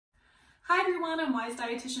Hi everyone, I'm Weis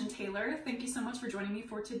Dietitian Taylor. Thank you so much for joining me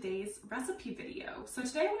for today's recipe video. So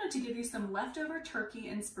today I wanted to give you some leftover turkey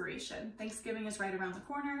inspiration. Thanksgiving is right around the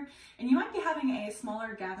corner and you might be having a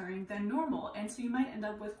smaller gathering than normal, and so you might end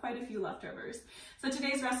up with quite a few leftovers. So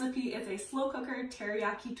today's recipe is a slow cooker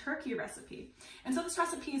teriyaki turkey recipe. And so this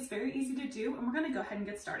recipe is very easy to do, and we're going to go ahead and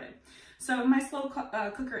get started. So in my slow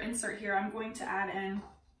cooker insert here, I'm going to add in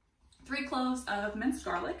 3 cloves of minced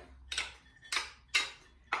garlic.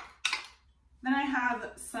 Then I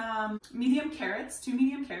have some medium carrots, 2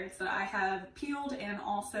 medium carrots that I have peeled and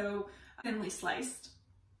also thinly sliced.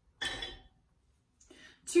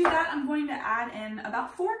 To that, I'm going to add in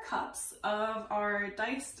about 4 cups of our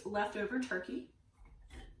diced leftover turkey.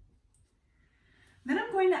 Then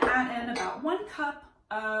I'm going to add in about 1 cup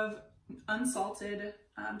of unsalted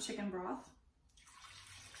chicken broth.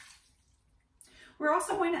 We're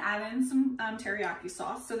also going to add in some teriyaki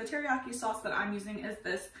sauce. So the teriyaki sauce that I'm using is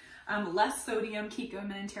this less sodium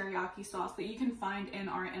Kikkoman teriyaki sauce that you can find in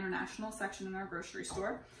our international section in our grocery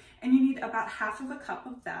store. And you need about half of a cup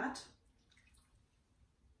of that.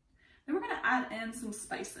 Then we're going to add in some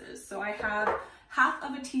spices. So I have half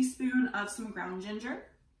of a teaspoon of some ground ginger.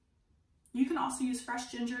 You can also use fresh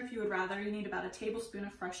ginger if you would rather. You need about a tablespoon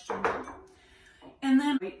of fresh ginger. And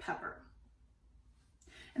then white pepper.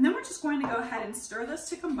 And then we're just going to go ahead and stir this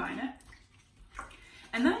to combine it.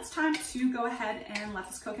 And then it's time to go ahead and let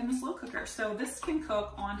this cook in the slow cooker. So this can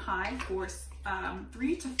cook on high for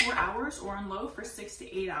 3 to 4 hours or on low for 6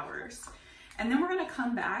 to 8 hours. And then we're gonna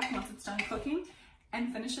come back once it's done cooking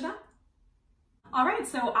and finish it up. All right,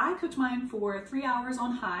 so I cooked mine for 3 hours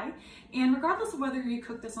on high, and regardless of whether you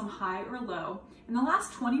cook this on high or low, in the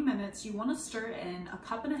last 20 minutes, you wanna stir in 1.5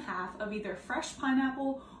 cups of either fresh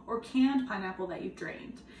pineapple or canned pineapple that you've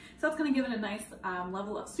drained. So that's gonna give it a nice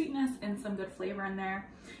level of sweetness and some good flavor in there.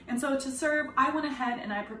 And so to serve, I went ahead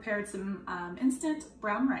and I prepared some instant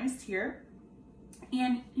brown rice here.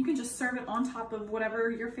 And you can just serve it on top of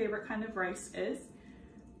whatever your favorite kind of rice is.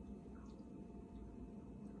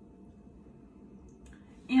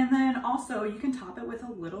 And then also you can top it with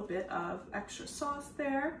a little bit of extra sauce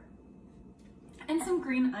there and some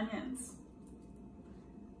green onions.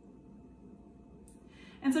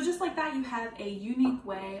 And so just like that, you have a unique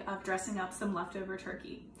way of dressing up some leftover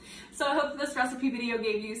turkey. So I hope this recipe video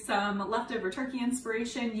gave you some leftover turkey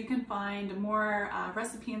inspiration. You can find more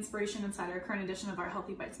recipe inspiration inside our current edition of our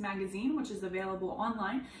Healthy Bites magazine, which is available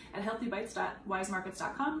online at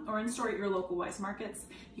healthybites.weismarkets.com or in store at your local Weis Markets.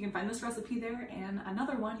 You can find this recipe there and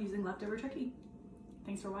another one using leftover turkey.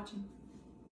 Thanks for watching.